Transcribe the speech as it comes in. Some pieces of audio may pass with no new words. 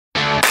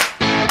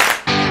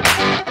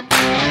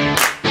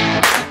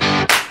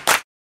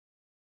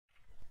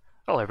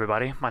Hello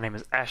everybody, my name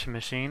is Ashen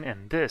Machine,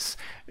 and this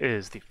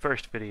is the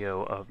first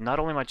video of not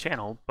only my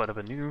channel, but of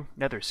a new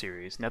Nether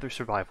series, Nether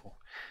Survival.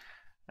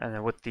 And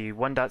then with the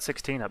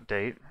 1.16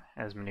 update,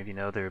 as many of you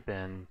know, there have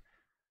been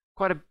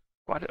quite an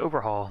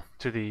overhaul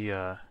to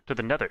the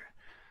Nether.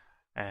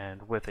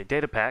 And with a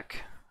data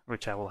pack,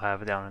 which I will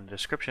have down in the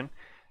description,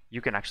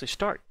 you can actually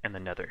start in the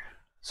Nether.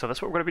 So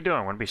that's what we're going to be doing.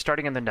 We're going to be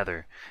starting in the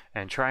Nether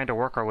and trying to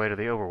work our way to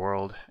the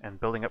overworld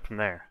and building up from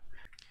there.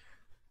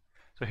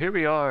 So here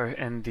we are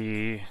in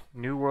the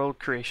New World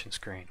creation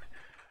screen.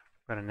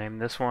 I'm going to name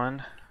this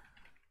one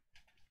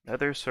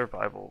Nether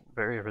Survival.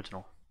 Very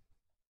original.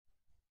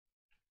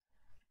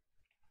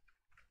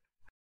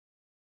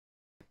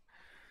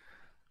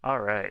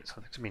 Alright, so it's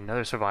going to be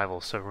Nether Survival.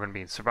 So we're going to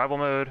be in survival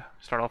mode.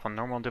 Start off on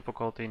normal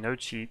difficulty, no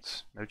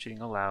cheats, no cheating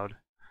allowed.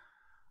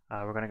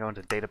 We're going to go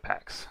into data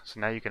packs.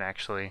 So now you can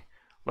actually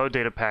load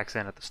data packs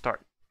in at the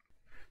start.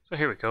 So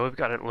here we go, we've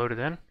got it loaded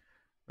in.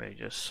 We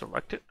just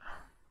select it.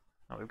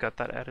 We've got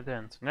that added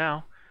in. So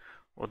now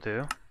we'll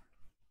do,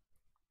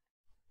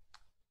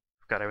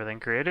 we've got everything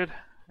created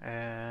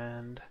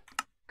and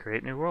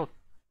create new world.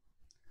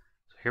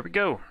 So here we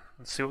go.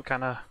 Let's see what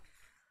kind of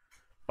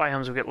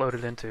biomes we get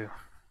loaded into.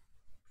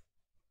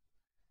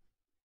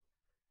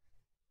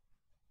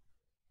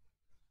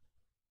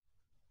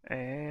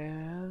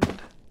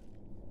 And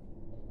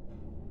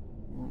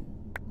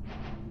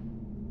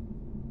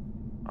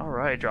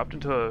alright, dropped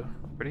into a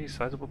pretty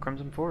sizable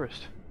crimson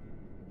forest.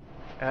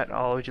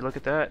 Oh, would you look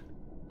at that?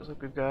 Looks like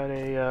we've got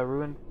a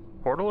ruined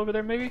portal over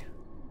there, maybe?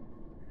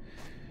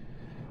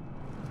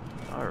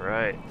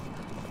 Alright.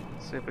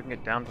 Let's see if we can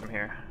get down from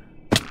here.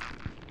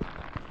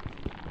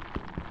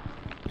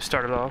 We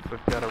started off,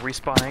 we've got a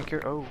respawn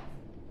anchor. Oh.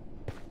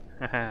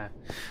 I'm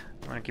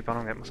gonna keep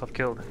on getting myself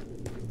killed.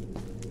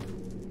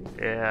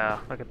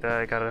 Yeah, look at that.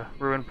 I got a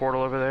ruined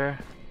portal over there.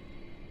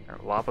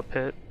 A lava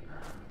pit.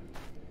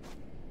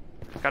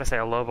 Gotta say,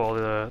 I love all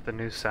the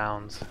new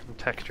sounds and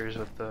textures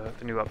with the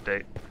new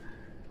update.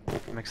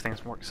 It makes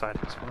things more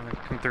exciting. So I'm gonna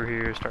come through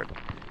here, start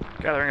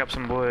gathering up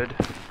some wood.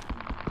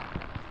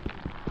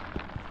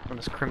 From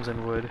this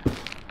crimson wood.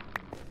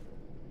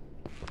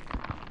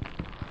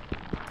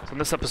 So in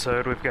this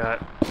episode, we've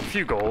got a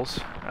few goals.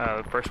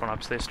 The first one,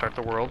 obviously, is start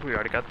the world. We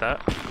already got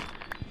that.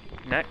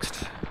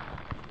 Next,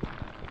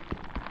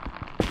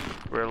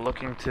 we're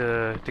looking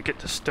to get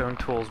to stone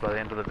tools by the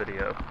end of the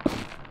video.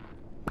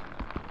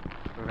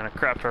 We're going to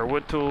craft our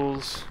wood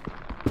tools,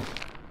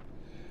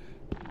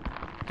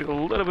 do a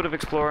little bit of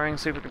exploring,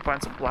 see if we can find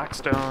some black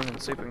stone,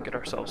 and see if we can get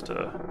ourselves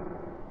to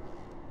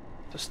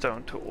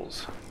stone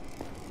tools.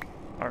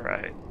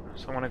 Alright,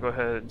 so I want to go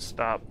ahead and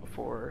stop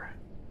before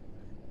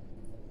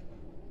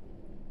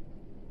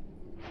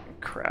I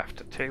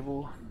craft a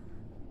table,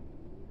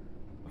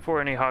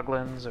 before any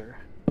hoglins or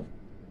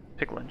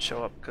piglins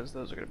show up, because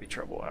those are going to be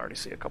trouble. I already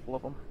see a couple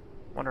of them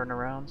wandering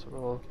around, so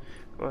we'll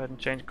go ahead and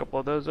change a couple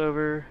of those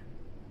over.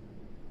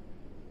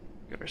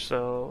 Get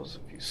ourselves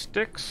a few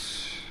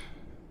sticks.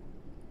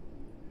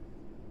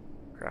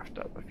 Craft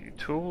up a few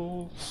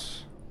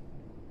tools.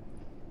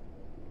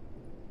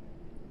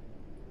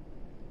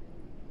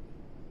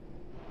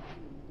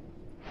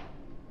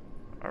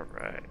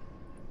 Alright.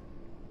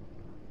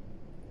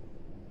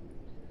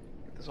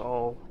 Get this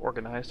all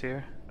organized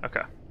here.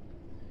 Okay.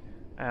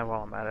 And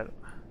while I'm at it,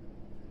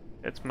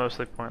 it's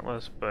mostly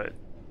pointless, but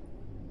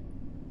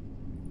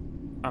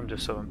I'm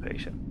just so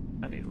impatient.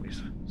 I need at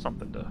least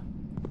something to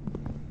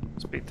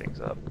speed things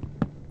up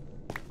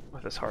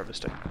with this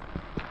harvesting.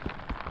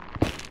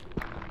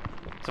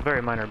 It's a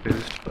very minor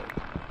boost, but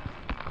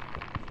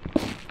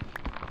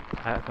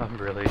I'm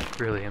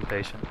really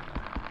impatient.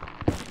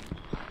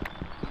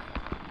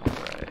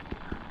 Alright.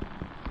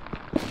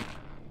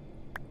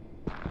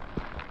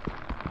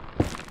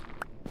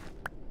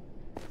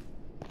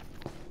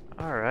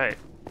 Alright.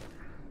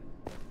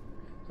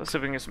 Let's see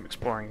if we can get some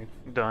exploring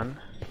done.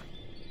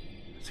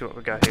 Let's see what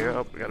we got here.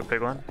 Oh, we got a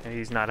piglin.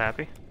 He's not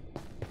happy.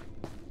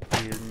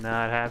 He's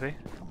not happy.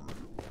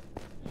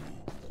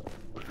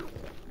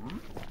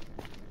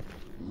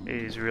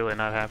 He's really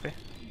not happy.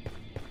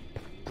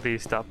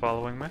 Please stop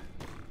following me.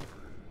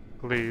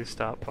 Please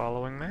stop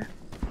following me.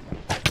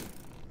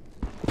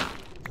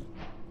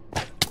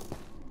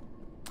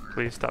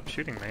 Please stop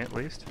shooting me, at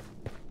least.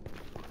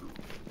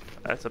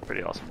 That's a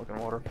pretty awesome looking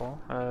waterfall.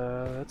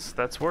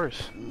 That's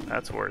worse.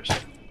 That's worse.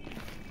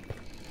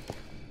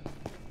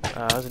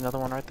 There's another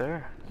one right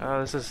there.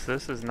 This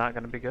is not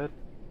gonna be good.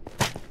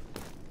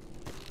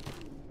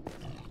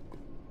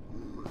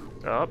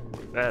 Oh,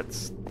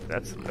 that's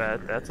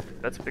bad.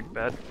 That's a big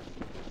bad.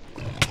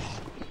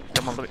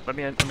 Come on, let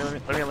me in.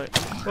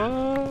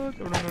 Oh,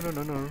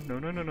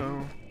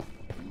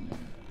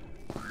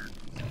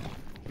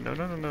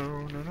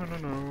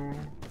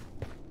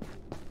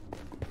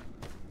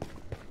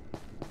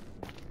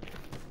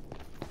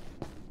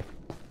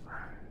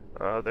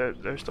 no.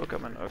 They're still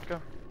coming. Okay.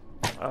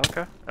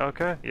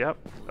 Yep.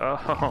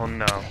 Oh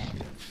no.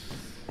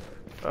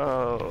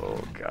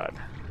 Oh god.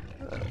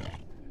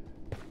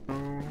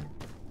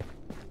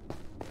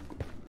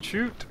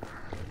 Shoot.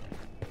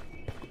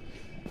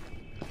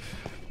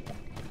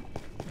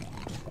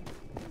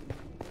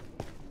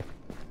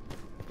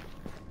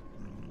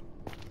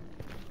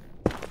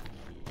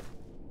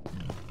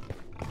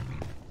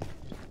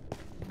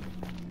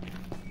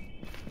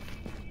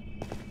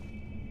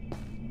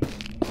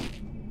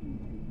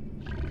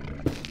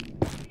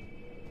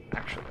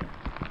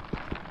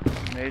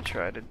 may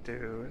try to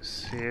do is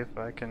see if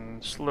I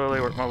can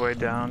slowly work my way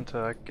down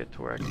to get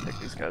to where I can take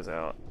these guys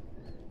out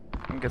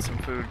and get some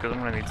food, because I'm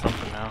gonna need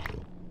something now.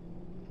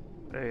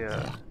 They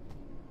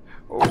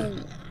oh,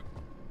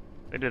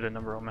 they did a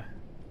number on me.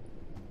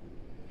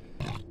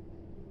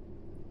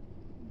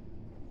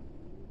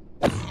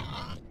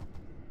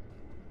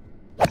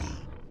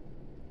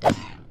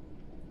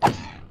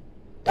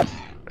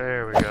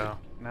 There we go.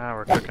 Now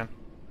we're cooking.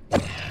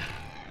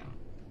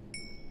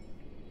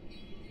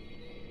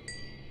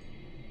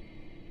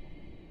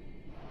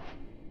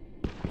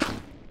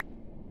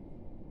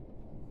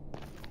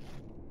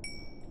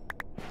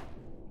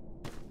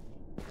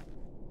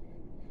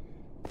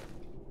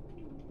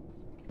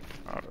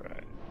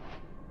 Alright.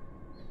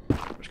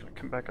 I'm just gonna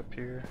come back up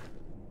here.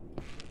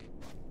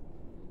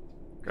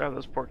 Grab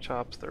those pork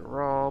chops, they're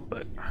raw,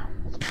 but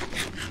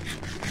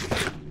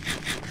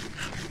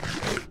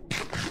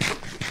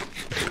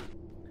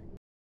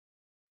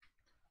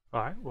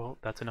alright, well,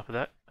 that's enough of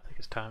that. I think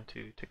it's time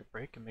to take a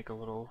break and make a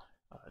little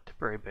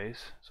temporary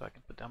base so I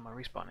can put down my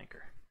respawn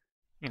anchor.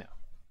 You know,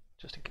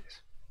 just in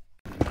case.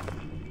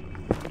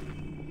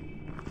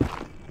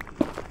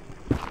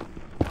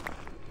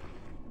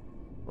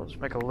 We'll just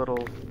make a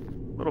little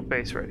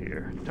base right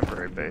here,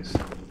 temporary base.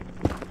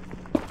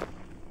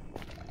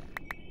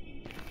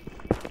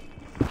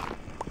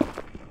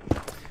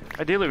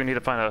 Ideally, we need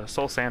to find a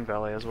soul sand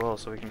valley as well,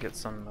 so we can get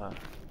some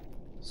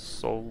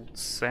soul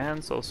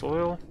sand, soul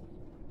soil,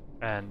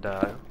 and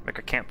make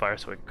a campfire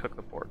so we can cook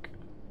the pork.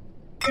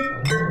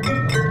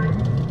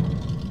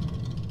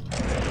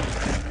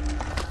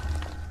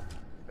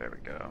 There we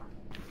go.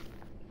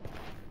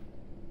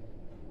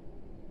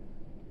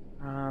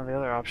 The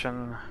other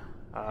option,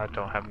 I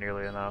don't have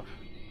nearly enough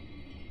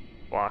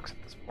blocks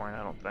at this point,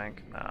 I don't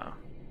think. No.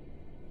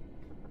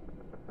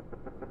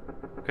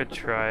 Could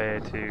try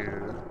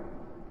to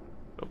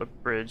build a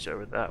bridge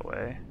over that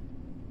way.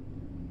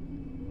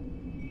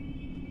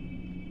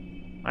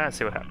 Let's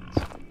see what happens.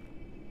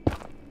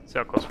 See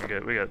how close we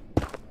get. We got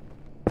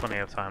plenty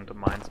of time to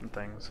mine some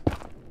things.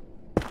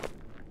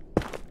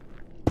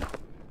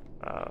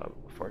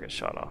 Before I get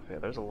shot off. Yeah,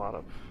 there's a lot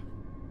of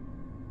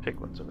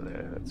piglins over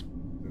there. That's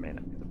may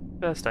not be the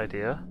best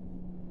idea.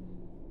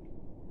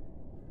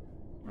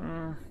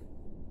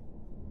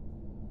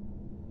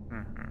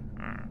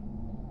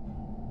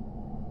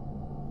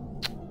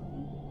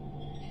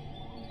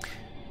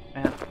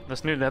 Man,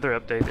 this new Nether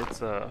update,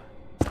 it's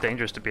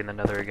dangerous to be in the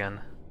Nether again.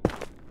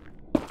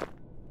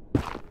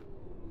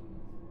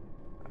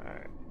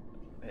 Alright,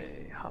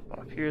 may hop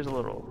off. Here's a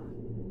little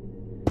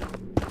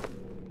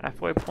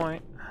halfway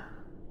point.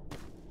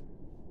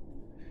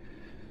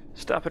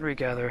 Stop and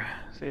regather.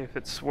 See if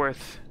it's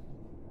worth.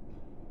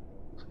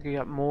 Looks like you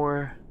got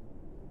more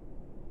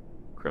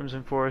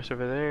Crimson Forest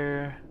over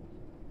there.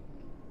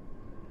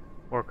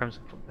 More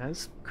Crimson.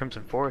 This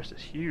Crimson Forest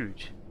is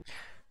huge.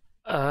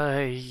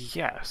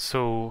 Yeah,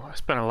 so I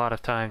spent a lot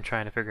of time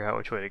trying to figure out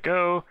which way to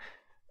go,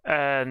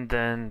 and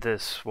then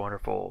this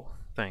wonderful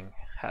thing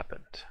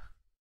happened.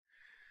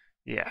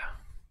 Yeah,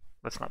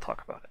 let's not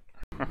talk about it.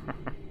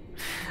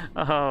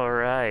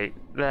 Alright,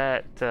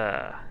 that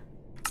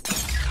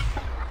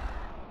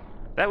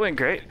went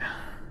great.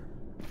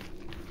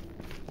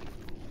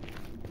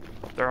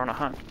 They're on a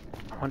hunt.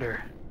 I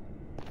wonder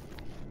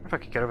if I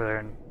could get over there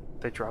and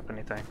they drop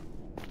anything.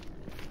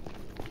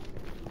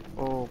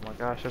 Oh my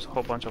gosh, there's a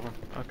whole bunch of them.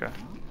 Okay.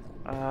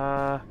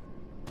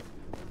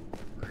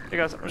 Hey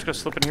guys, I'm just gonna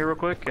slip in here real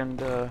quick and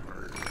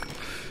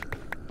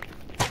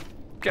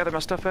gather my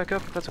stuff back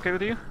up. If that's okay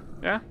with you?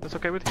 Yeah, that's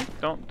okay with you?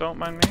 Don't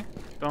mind me.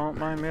 Don't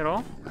mind me at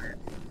all.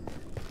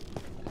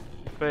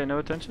 Pay no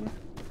attention.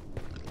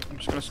 I'm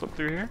just gonna slip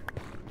through here.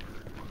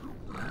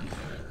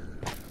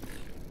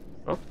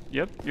 Oh,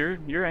 yep,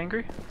 you're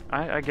angry.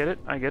 I get it.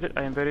 I get it.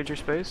 I invaded your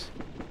space.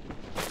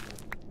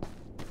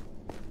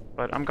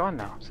 But I'm gone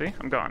now. See?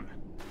 I'm gone.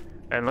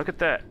 And look at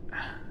that.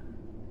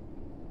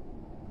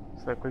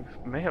 It's like we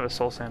may have a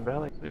soul sand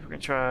valley. See if we can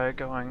try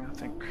going. I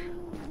think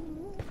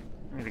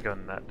we need to go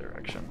in that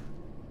direction.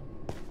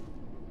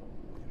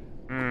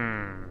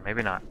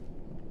 Maybe not.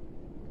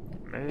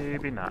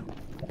 Maybe not.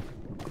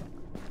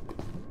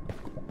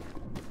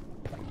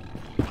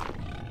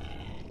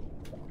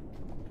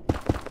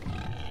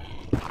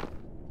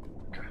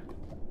 Okay.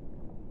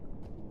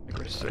 I think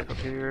we're safe up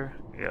here.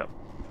 Yep.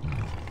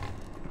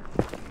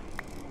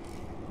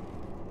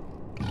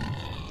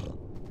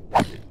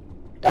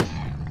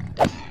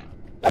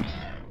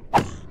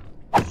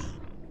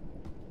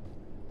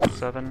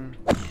 Seven,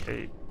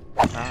 8,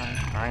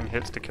 9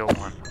 hits to kill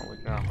one. Holy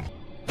cow.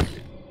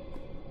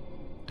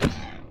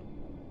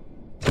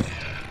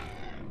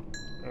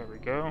 There we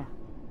go.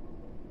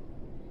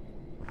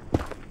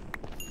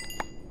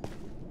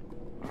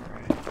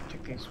 Alright,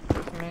 take these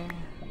with me.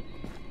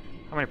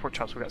 How many pork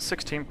chops? We got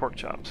 16 pork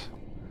chops.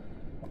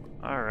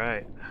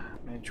 Alright,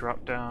 let me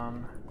drop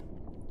down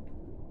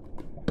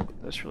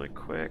this really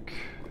quick.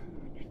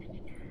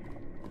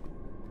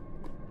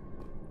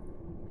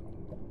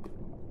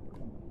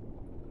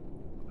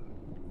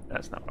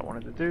 That's not what I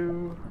wanted to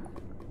do.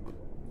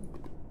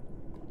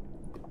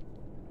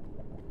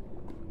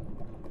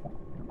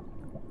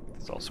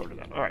 It's all sorted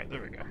out. Alright, there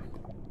we go.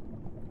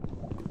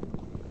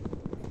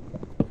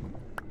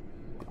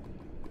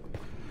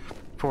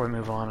 Before we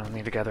move on, I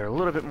need to gather a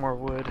little bit more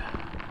wood.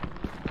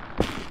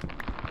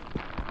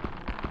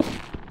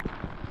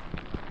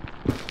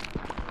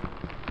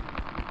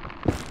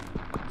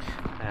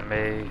 And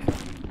may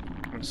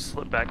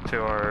slip back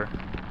to our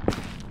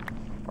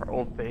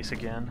old base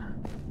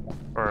again,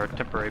 or our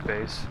temporary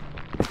base,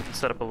 and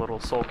set up a little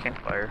soul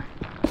campfire.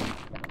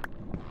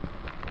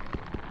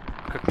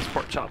 Cook these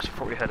pork chops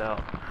before we head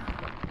out.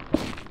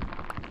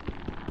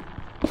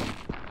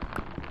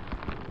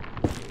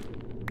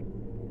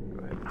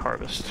 Go ahead and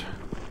harvest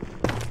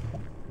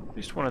at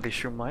least one of these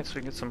shroom lights so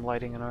we can get some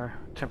lighting in our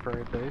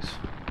temporary base.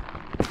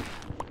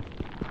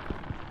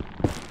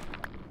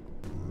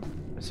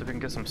 Let's see if we can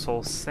get some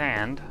soul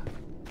sand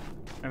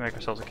and make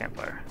ourselves a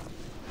campfire.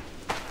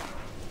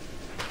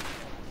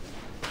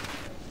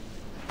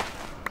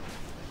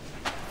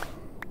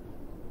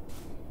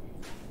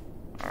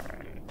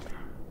 Alright.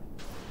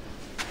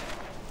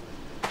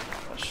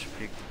 That should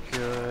be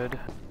good.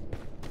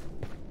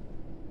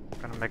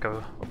 Gonna make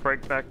a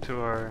break back to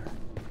our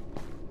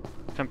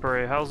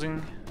temporary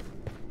housing.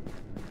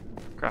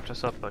 Craft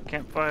us up a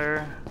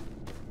campfire.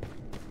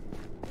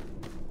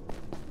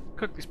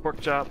 Cook these pork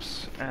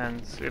chops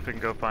and see if we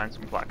can go find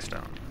some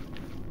blackstone.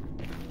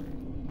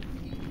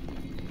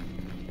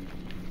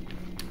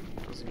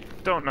 Those of you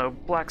who don't know,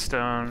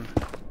 blackstone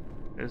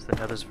is the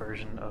Nether's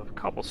version of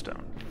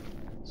cobblestone.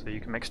 So you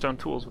can make stone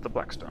tools with the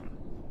blackstone.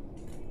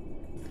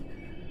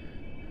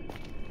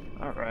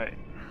 Alright.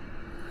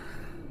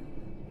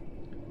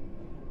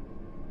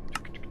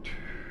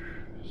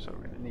 So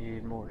we're gonna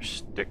need more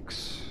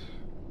sticks.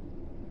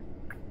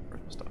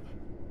 Where's my stuff?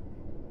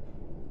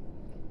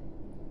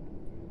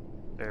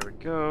 There we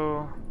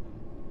go.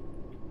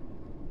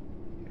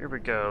 Here we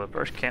go, the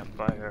first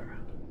campfire.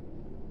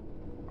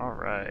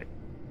 Alright.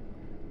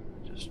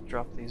 Just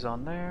drop these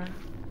on there.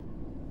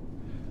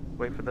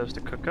 Wait for those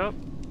to cook up.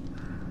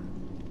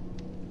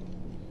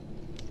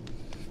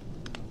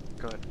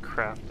 Go ahead and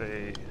craft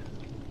a...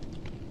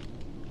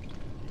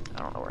 I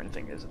don't know where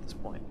anything is at this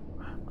point.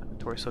 My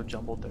inventory's so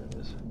jumbled. There it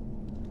is.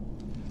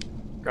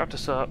 Craft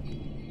us up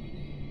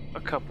a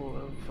couple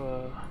of,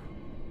 or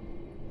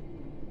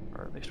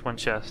at least one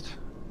chest.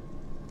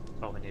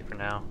 That's all we need for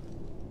now.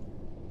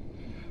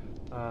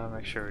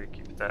 Make sure we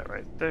keep that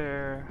right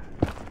there.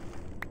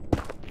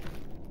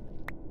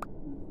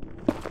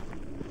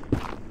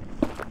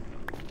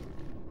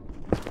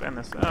 Expand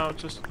this out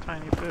just a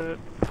tiny bit.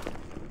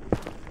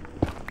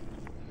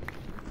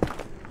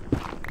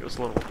 Give us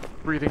a little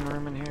breathing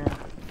room in here.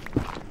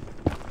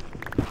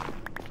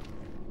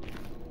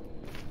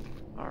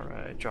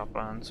 Alright, drop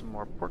on some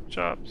more pork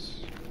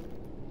chops.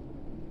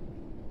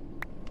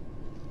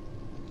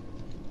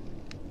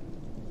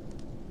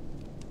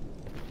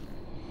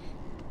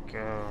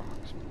 Go.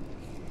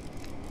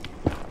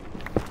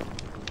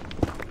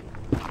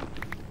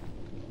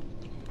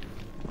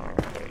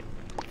 Alright.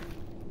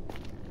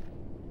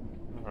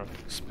 I'll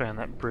expand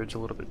that bridge a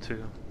little bit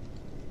too.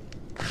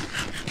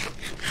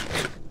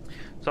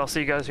 So I'll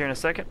see you guys here in a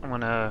second. I'm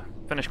gonna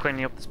finish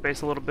cleaning up the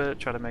space a little bit,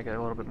 try to make it a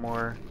little bit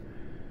more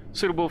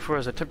suitable for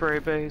as a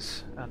temporary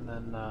base, and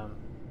then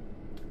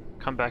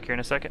come back here in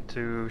a second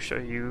to show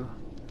you,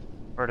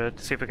 or to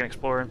see if we can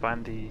explore and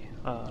find the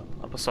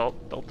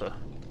basalt delta.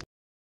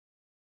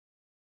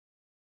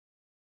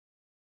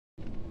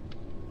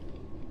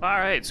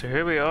 Alright, so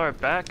here we are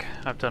back.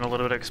 I've done a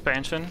little bit of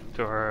expansion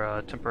to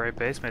our temporary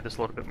base, made this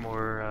a little bit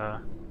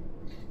more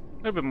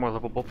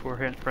livable for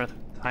the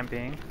time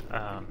being.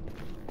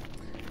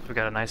 We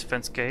got a nice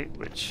fence gate,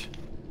 which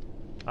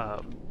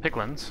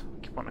piglins,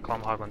 I keep wanting to call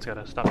them hoglins,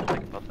 gotta stop and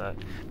think about that.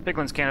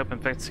 Piglins can't open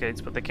fence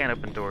gates, but they can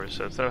open doors,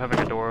 so instead of having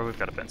a door, we've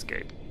got a fence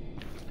gate.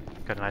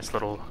 Got a nice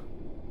little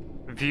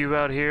view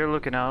out here,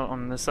 looking out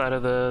on this side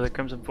of the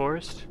Crimson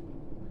Forest.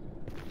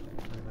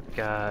 And we've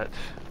got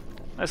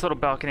a nice little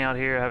balcony out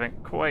here. I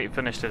haven't quite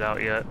finished it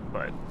out yet,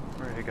 but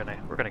we're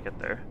gonna get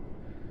there.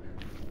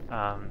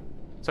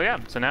 So yeah,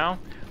 so now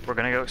we're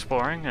gonna go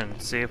exploring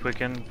and see if we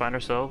can find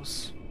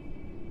ourselves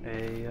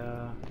a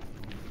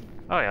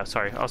oh yeah,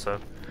 sorry,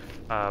 also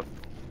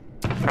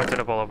crafted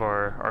up all of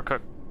our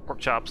cooked pork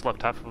chops,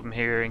 left half of them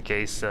here in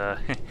case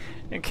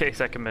in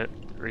case I commit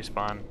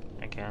respawn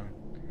again,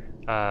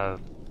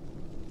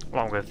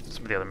 along with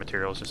some of the other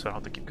materials, just so I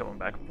don't have to keep going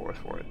back and forth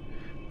for it.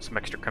 Some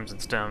extra crimson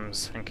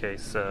stems in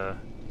case I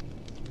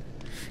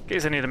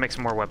need to make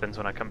some more weapons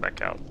when I come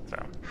back out. So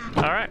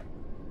alright,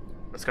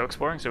 let's go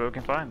exploring, see what we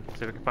can find.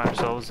 See if we can find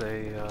ourselves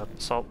a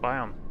salt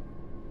biome.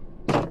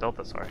 Salt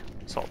delta, sorry.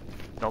 Salt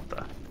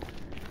delta.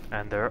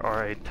 And there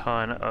are a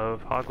ton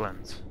of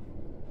hoglins.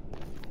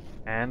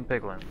 And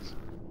piglins.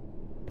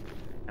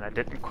 And I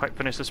didn't quite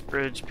finish this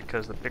bridge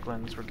because the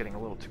piglins were getting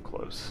a little too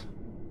close.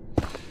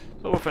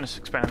 So we'll finish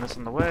expanding this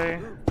on the way.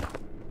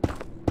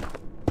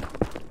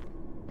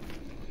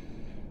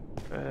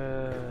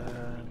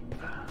 And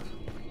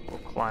we'll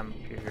climb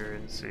up here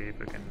and see if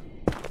we can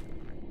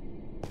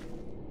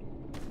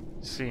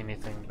see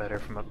anything better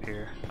from up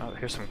here. Oh,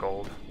 here's some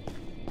gold.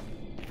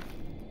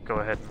 go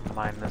ahead and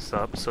mine this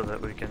up so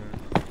that we can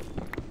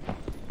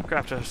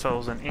craft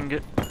ourselves an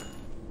ingot.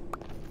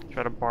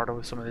 Try to barter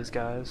with some of these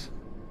guys.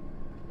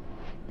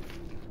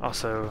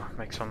 Also,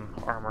 make some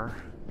armor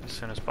as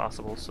soon as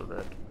possible so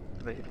that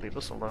they leave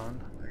us alone.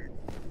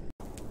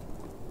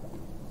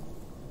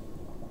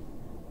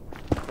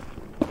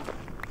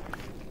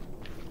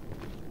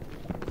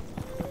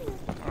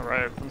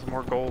 Alright, some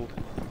more gold.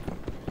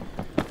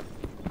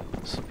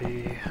 This will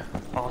be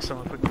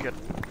awesome if we can get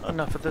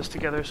enough of this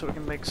together so we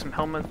can make some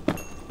helmet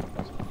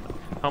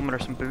or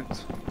some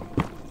boots.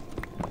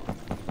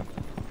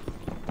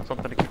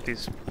 Something to keep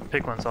these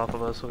piglins off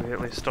of us so we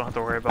at least don't have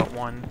to worry about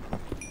one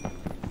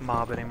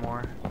mob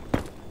anymore.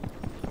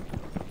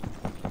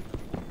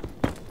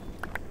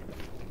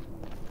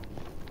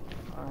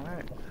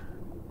 Alright.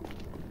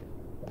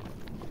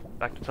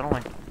 Back to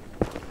tunneling.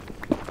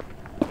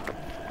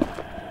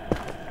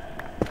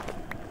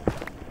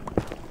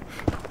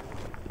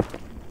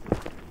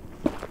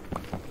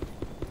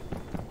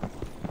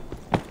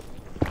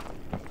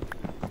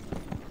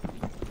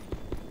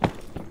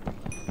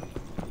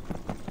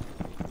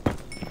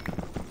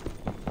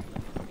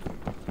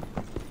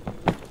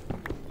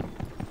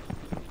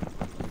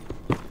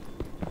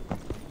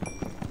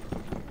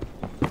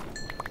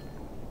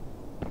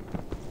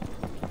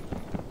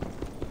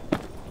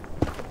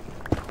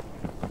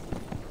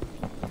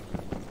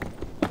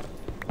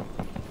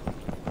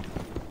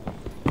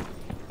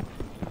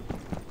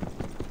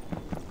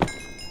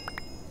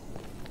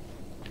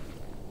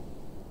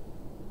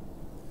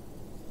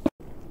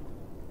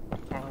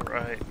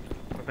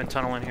 We've been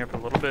tunneling here for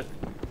a little bit.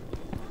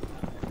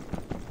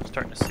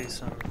 Starting to see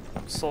some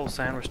soul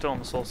sand. We're still in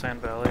the soul sand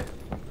valley,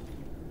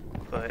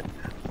 but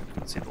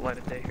let's see the light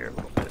of day here a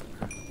little bit.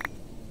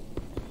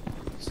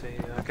 Let's see,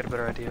 get a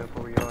better idea of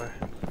where we are.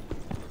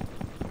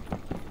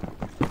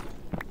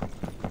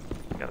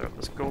 Gather up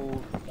this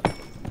gold.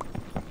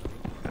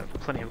 Got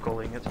plenty of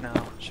gold ingots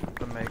now.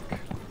 Should make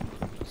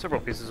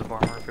several pieces of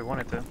armor if we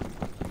wanted to.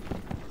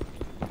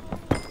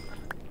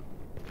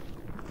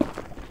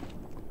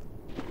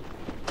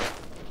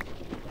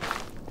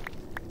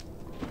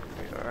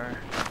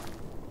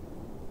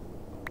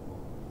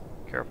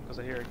 Careful because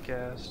I hear a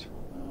ghast.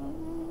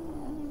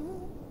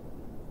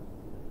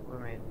 I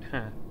mean,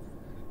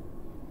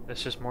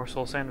 it's just more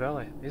Soul Sand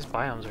Valley. These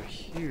biomes are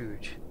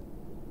huge.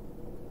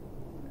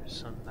 There's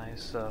some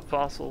nice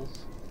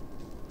fossils.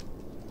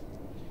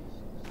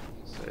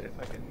 Let's see if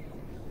I can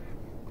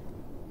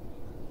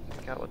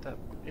pick out what that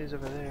is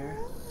over there.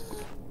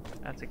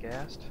 That's a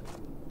ghast.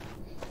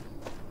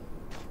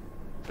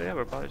 So yeah,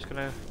 we're probably just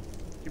gonna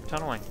keep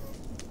tunneling.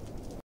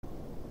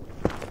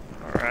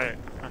 Alright,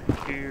 I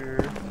hear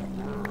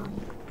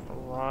a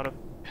lot of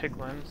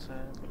piglins,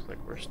 and it looks like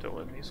we're still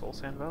in the Soul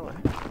Sand Valley.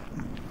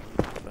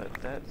 But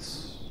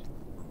that's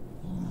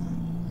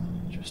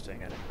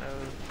interesting. I didn't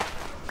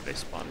know they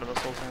spawned in the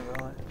Soul Sand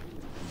Valley.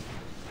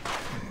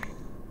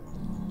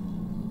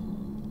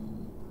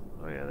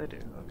 Oh yeah, they do.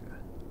 Okay.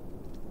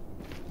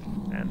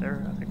 And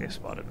I think they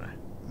spotted me.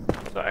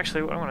 So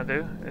actually what I want to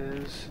do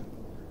is,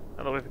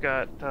 now that we've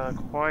got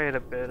quite a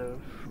bit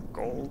of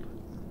gold,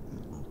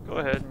 go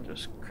ahead and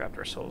just craft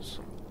ourselves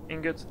some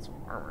ingots and some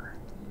armor.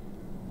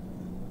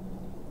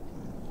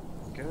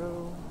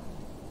 Go.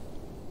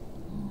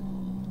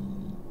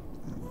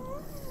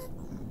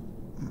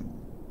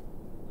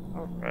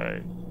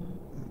 Alright.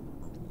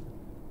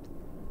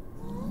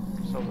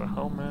 So the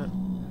helmet.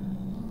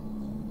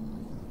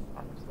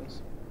 What's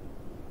this?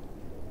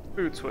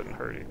 Boots wouldn't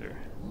hurt either.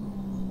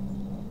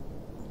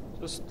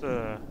 Just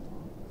a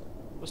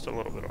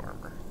little bit of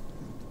armor.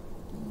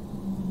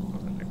 Go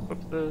ahead and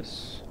equip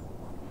this.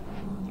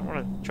 I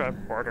want to try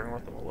bartering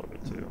with them a little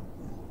bit too.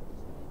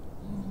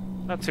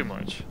 Not too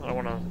much. I don't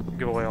want to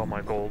give away all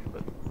my gold,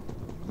 but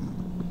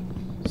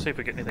see if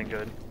we get anything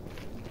good.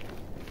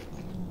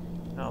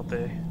 Now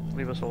they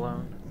leave us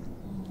alone.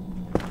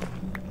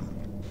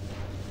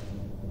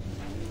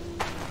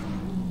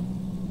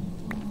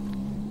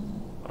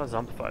 A lot of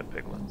zombified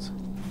piglins.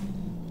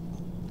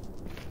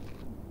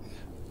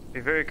 Be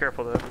very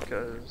careful though,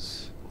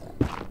 because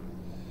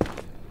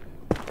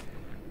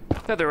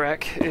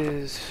Netherrack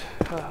is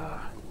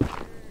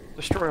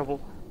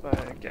destroyable by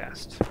a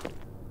ghast.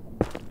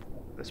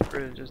 This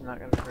bridge is not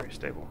going to be very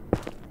stable.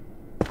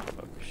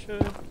 But we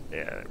should.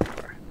 Yeah, there we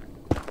are.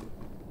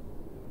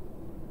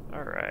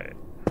 Alright.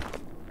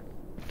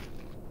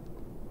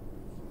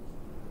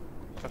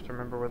 Have to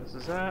remember where this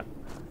is at.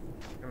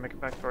 We're gonna make it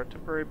back to our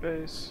temporary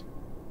base.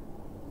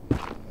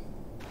 Let's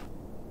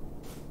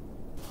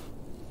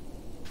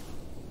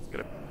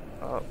get it.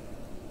 Oh,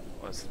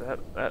 what's that?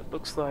 That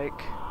looks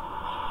like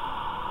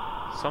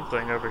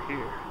something over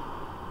here.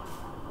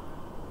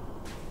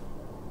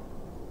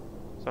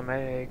 So I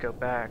may go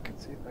back and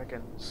see if I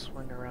can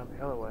swing around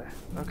the other way.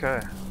 Okay.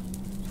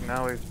 So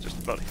now we've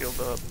just about healed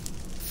up.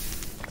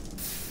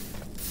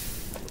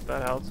 Put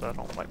that out so I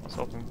don't light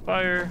myself on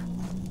fire.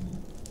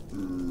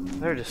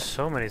 There are just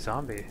so many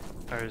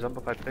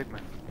zombified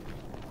pigmen.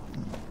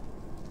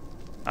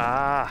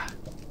 Ah!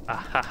 Ah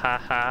ha ha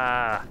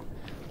ha!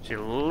 Would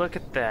you look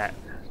at that?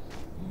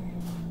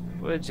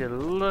 Would you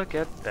look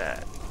at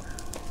that?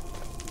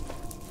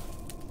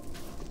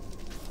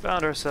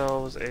 Found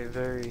ourselves a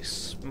very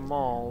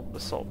small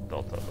basalt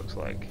delta, it looks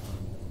like.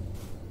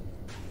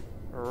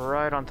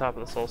 Right on top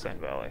of the Soul Sand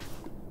Valley.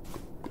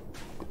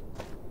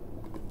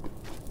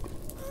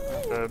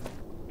 Have to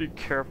be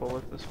careful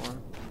with this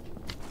one.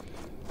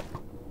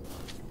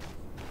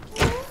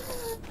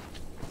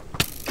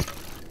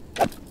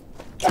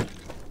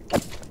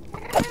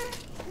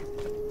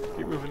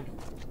 Keep moving.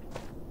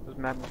 Those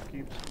magma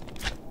cubes.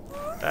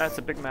 That's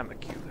a big magma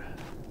cube.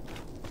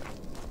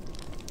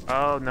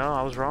 Oh no,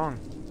 I was wrong.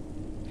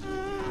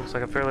 Looks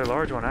like a fairly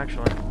large one,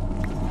 actually.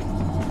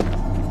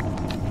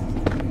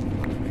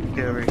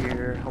 Get over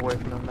here, away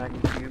from the magma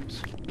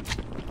cubes.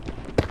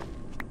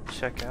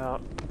 Check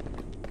out.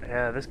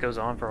 Yeah, this goes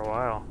on for a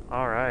while.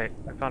 Alright,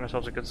 we found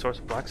ourselves a good source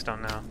of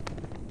blackstone now.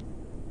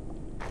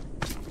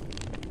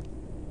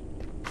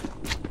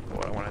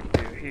 What I want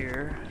to do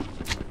here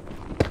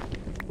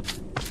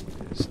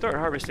is start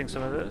harvesting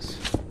some of this.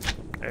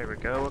 There we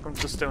go, welcome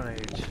to the Stone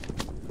Age.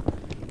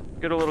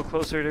 Get a little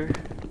closer to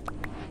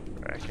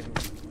where I can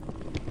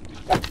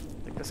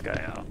take this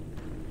guy out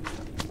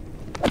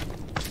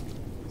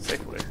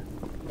safely.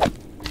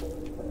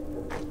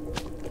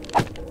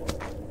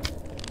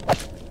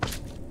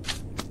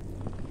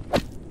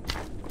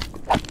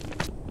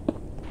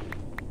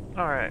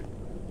 Alright,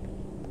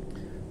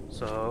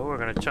 so we're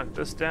gonna chunk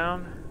this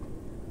down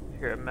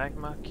here at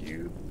Magma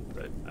Cube,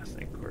 but I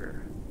think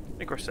we're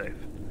safe.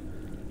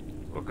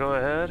 We'll go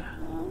ahead.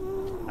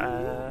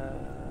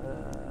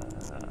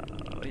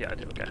 Yeah, I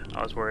do. Okay,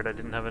 I was worried I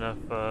didn't have enough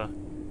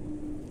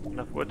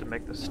wood to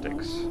make the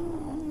sticks.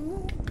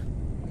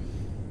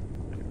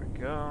 There we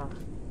go.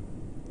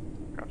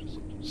 Craft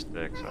some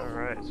sticks. All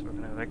right, so we're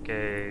gonna make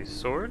a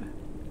sword.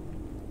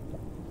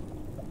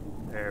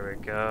 There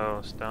we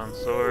go. Stone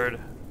sword.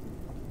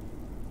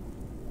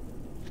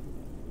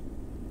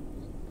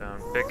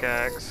 Stone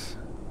pickaxe.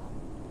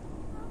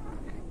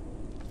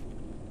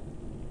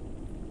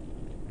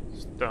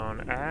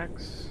 Stone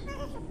axe.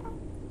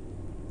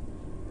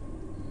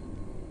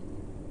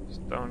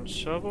 Stone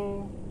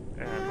shovel.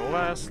 And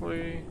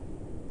lastly,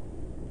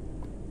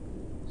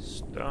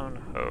 stone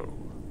hoe.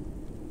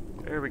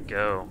 There we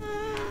go.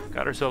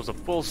 Got ourselves a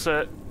full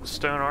set of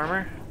stone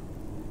armor.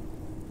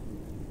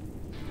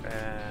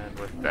 And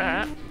with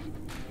that,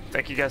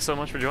 thank you guys so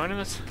much for joining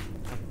us.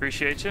 I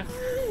appreciate you.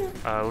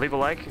 Leave a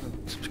like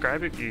and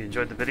subscribe if you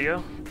enjoyed the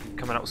video.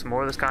 Coming out with some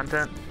more of this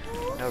content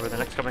over the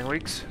next coming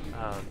weeks.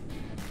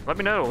 Let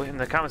me know in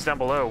the comments down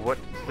below what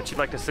you'd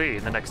like to see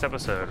in the next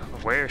episode.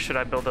 Where should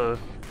I build a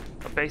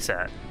base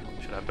at?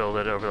 Should I build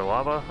it over the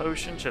lava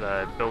ocean? Should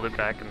I build it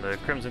back in the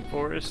Crimson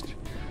Forest?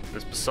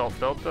 This basalt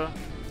delta?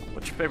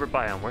 What's your favorite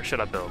biome? Where should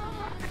I build?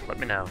 Let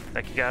me know.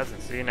 Thank you guys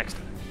and see you next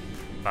time.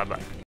 Bye bye.